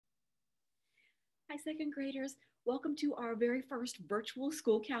Hi, second graders. Welcome to our very first virtual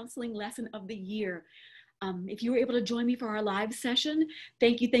school counseling lesson of the year. If you were able to join me for our live session,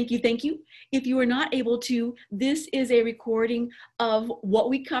 thank you, thank you, thank you. If you were not able to, this is a recording of what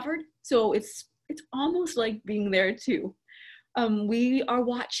we covered, so it's almost like being there too. We are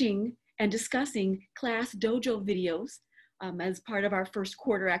watching and discussing class dojo videos as part of our first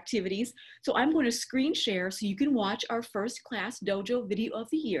quarter activities. So I'm going to screen share so you can watch our first class dojo video of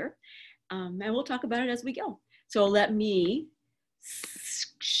the year. And we'll talk about it as we go. So let me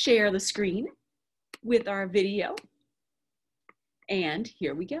share the screen with our video. And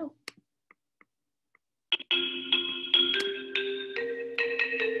here we go.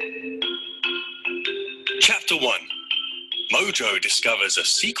 Chapter 1. Mojo discovers a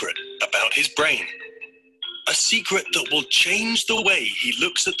secret about his brain. A secret that will change the way he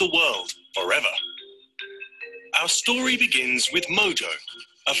looks at the world forever. Our story begins with Mojo,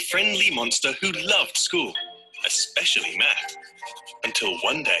 a friendly monster who loved school, especially math, until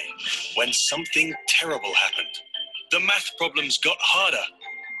one day when something terrible happened. The math problems got harder.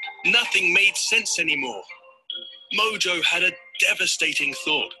 Nothing made sense anymore. Mojo had a devastating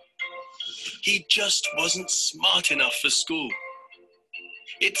thought. He just wasn't smart enough for school.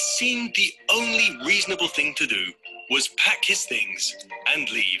 It seemed the only reasonable thing to do was pack his things and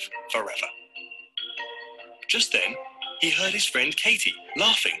leave forever. Just then, he heard his friend Katie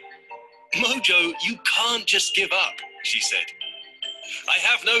laughing. "Mojo, you can't just give up," she said. "I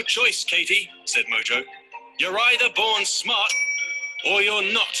have no choice, Katie," said Mojo. "You're either born smart or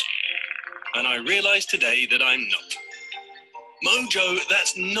you're not. And I realize today that I'm not." "Mojo,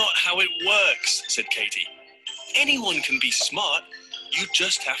 that's not how it works," said Katie. "Anyone can be smart. You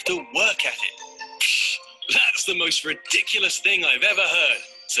just have to work at it." "That's the most ridiculous thing I've ever heard,"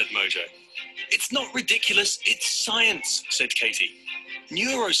 said Mojo. "It's not ridiculous, it's science," said Katie.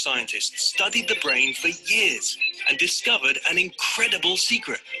 "Neuroscientists studied the brain for years and discovered an incredible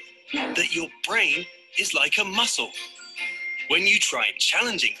secret, that your brain is like a muscle. When you try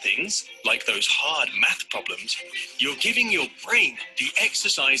challenging things, like those hard math problems, you're giving your brain the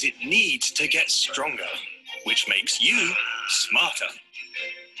exercise it needs to get stronger, which makes you smarter."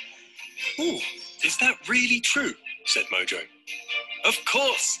 "Ooh, is that really true?" said Mojo. "Of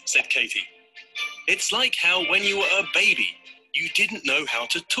course," said Katie. "It's like how when you were a baby, you didn't know how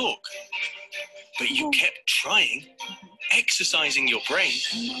to talk, but you kept trying, exercising your brain,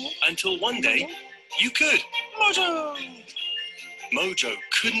 until one day you could." Mojo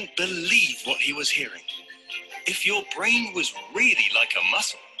couldn't believe what he was hearing. If your brain was really like a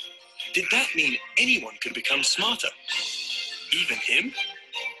muscle, did that mean anyone could become smarter? Even him?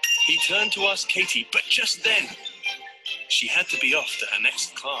 He turned to ask Katie, but just then, she had to be off to her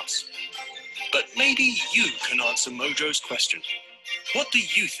next class. But maybe you can answer Mojo's question. What do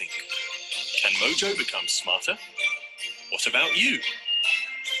you think? Can Mojo become smarter? What about you?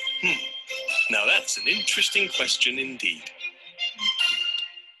 Now that's an interesting question indeed.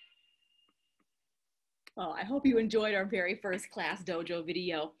 Well, I hope you enjoyed our very first class dojo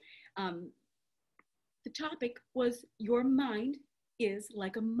video. The topic was your mind is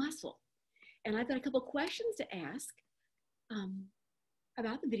like a muscle. And I've got a couple questions to ask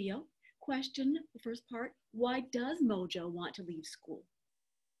about the video. Question, the first part, why does Mojo want to leave school?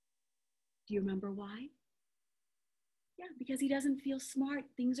 Do you remember why? Yeah, because he doesn't feel smart.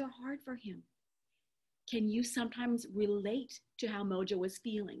 Things are hard for him. Can you sometimes relate to how Mojo was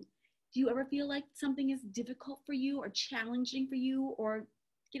feeling? Do you ever feel like something is difficult for you or challenging for you or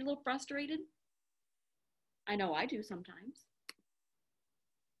get a little frustrated? I know I do sometimes.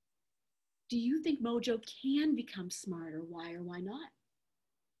 Do you think Mojo can become smarter? Why or why not?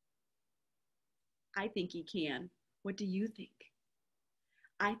 I think he can. What do you think?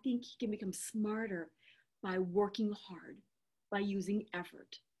 I think he can become smarter by working hard, by using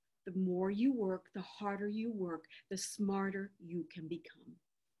effort. The more you work, the harder you work, the smarter you can become.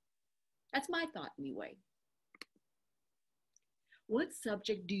 That's my thought anyway. What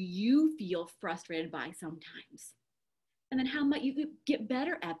subject do you feel frustrated by sometimes? And then how might you get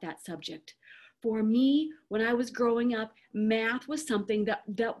better at that subject? For me, when I was growing up, math was something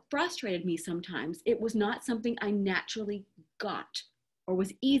that frustrated me sometimes. It was not something I naturally got or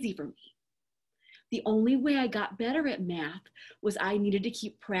was easy for me. The only way I got better at math was I needed to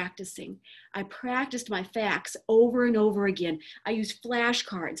keep practicing. I practiced my facts over and over again. I used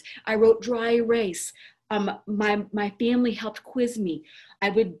flashcards. I wrote dry erase. My family helped quiz me. I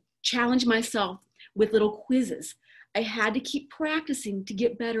would challenge myself with little quizzes. I had to keep practicing to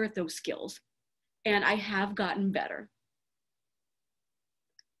get better at those skills. And I have gotten better.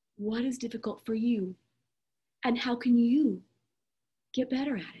 What is difficult for you? And how can you get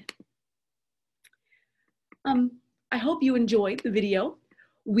better at it? I hope you enjoyed the video.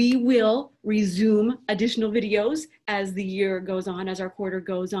 We will resume additional videos as the year goes on, as our quarter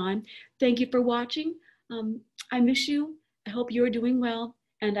goes on. Thank you for watching. I miss you. I hope you're doing well,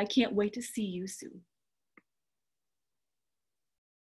 and I can't wait to see you soon.